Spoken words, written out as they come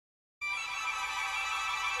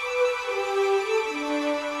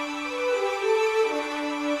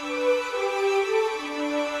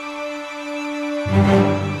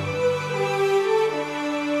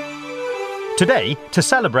Today, to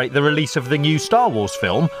celebrate the release of the new Star Wars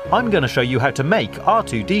film, I'm going to show you how to make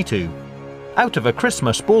R2-D2 out of a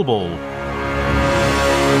Christmas Bauble.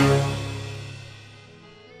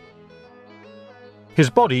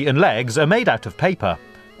 His body and legs are made out of paper,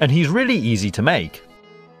 and he's really easy to make.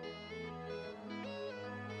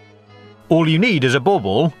 All you need is a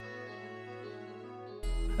bauble,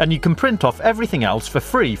 and you can print off everything else for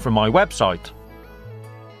free from my website.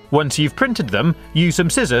 Once you've printed them, use some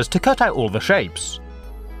scissors to cut out all the shapes.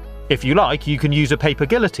 If you like, you can use a paper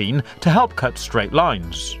guillotine to help cut straight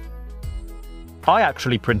lines. I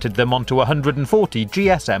actually printed them onto 140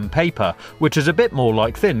 GSM paper, which is a bit more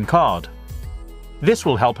like thin card. This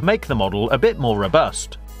will help make the model a bit more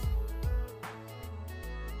robust.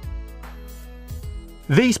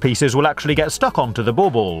 These pieces will actually get stuck onto the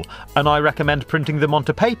bauble, and I recommend printing them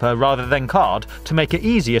onto paper rather than card to make it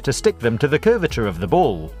easier to stick them to the curvature of the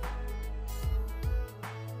ball.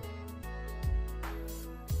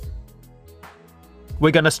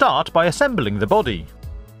 We're going to start by assembling the body.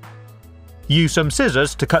 Use some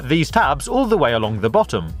scissors to cut these tabs all the way along the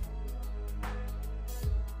bottom.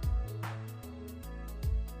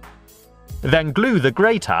 Then glue the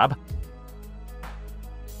grey tab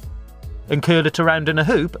and curl it around in a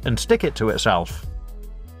hoop and stick it to itself.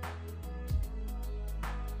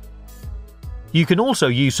 You can also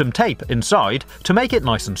use some tape inside to make it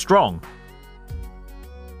nice and strong.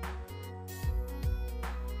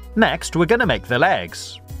 Next, we're going to make the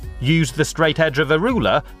legs. Use the straight edge of a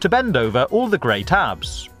ruler to bend over all the grey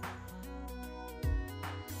tabs.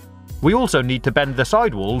 We also need to bend the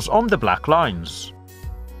sidewalls on the black lines.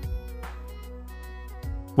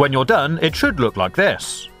 When you're done, it should look like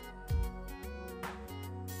this.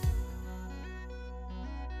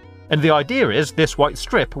 And the idea is this white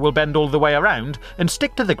strip will bend all the way around and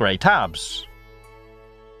stick to the grey tabs.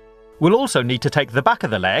 We'll also need to take the back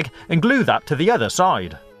of the leg and glue that to the other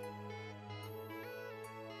side.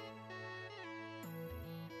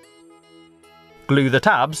 Glue the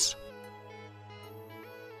tabs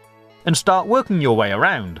and start working your way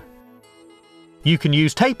around. You can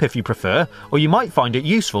use tape if you prefer, or you might find it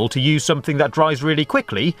useful to use something that dries really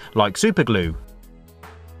quickly, like superglue.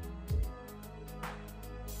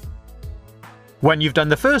 When you've done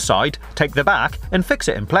the first side, take the back and fix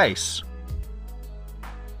it in place.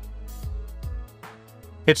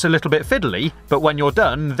 It's a little bit fiddly, but when you're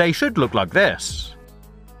done, they should look like this.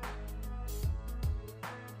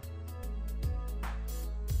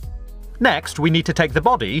 Next, we need to take the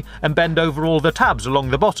body and bend over all the tabs along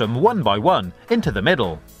the bottom one by one into the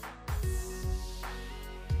middle.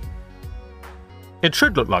 It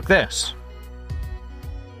should look like this.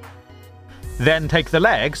 Then take the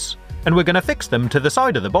legs, and we're going to fix them to the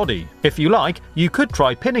side of the body. If you like, you could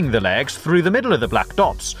try pinning the legs through the middle of the black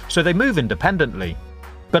dots so they move independently.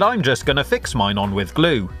 But I'm just going to fix mine on with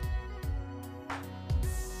glue.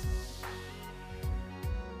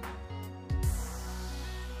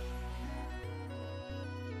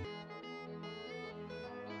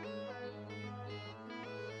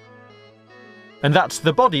 And that's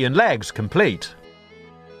the body and legs complete.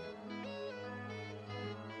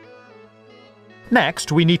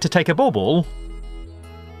 Next, we need to take a bauble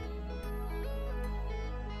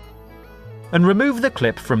and remove the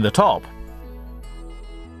clip from the top.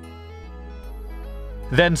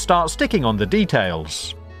 Then start sticking on the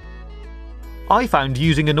details. I found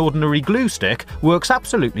using an ordinary glue stick works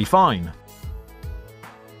absolutely fine.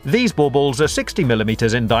 These baubles are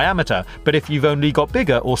 60mm in diameter, but if you've only got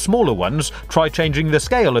bigger or smaller ones, try changing the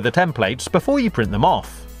scale of the templates before you print them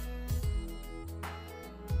off.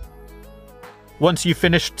 Once you've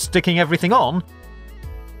finished sticking everything on,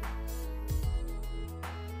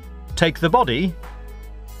 take the body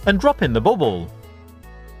and drop in the bauble.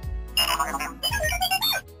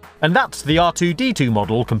 And that's the R2-D2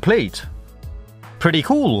 model complete. Pretty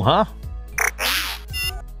cool, huh?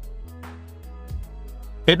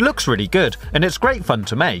 It looks really good, and it's great fun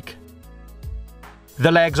to make.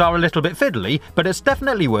 The legs are a little bit fiddly, but it's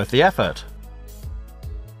definitely worth the effort.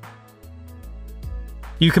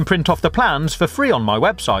 You can print off the plans for free on my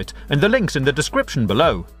website, and the link's in the description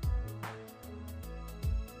below.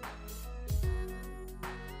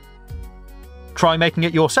 Try making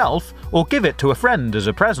it yourself, or give it to a friend as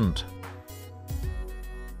a present.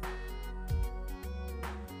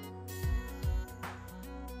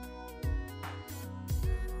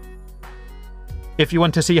 If you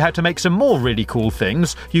want to see how to make some more really cool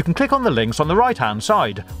things, you can click on the links on the right-hand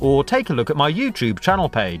side, or take a look at my YouTube channel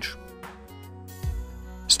page.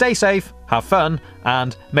 Stay safe, have fun,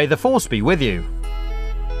 and may the Force be with you.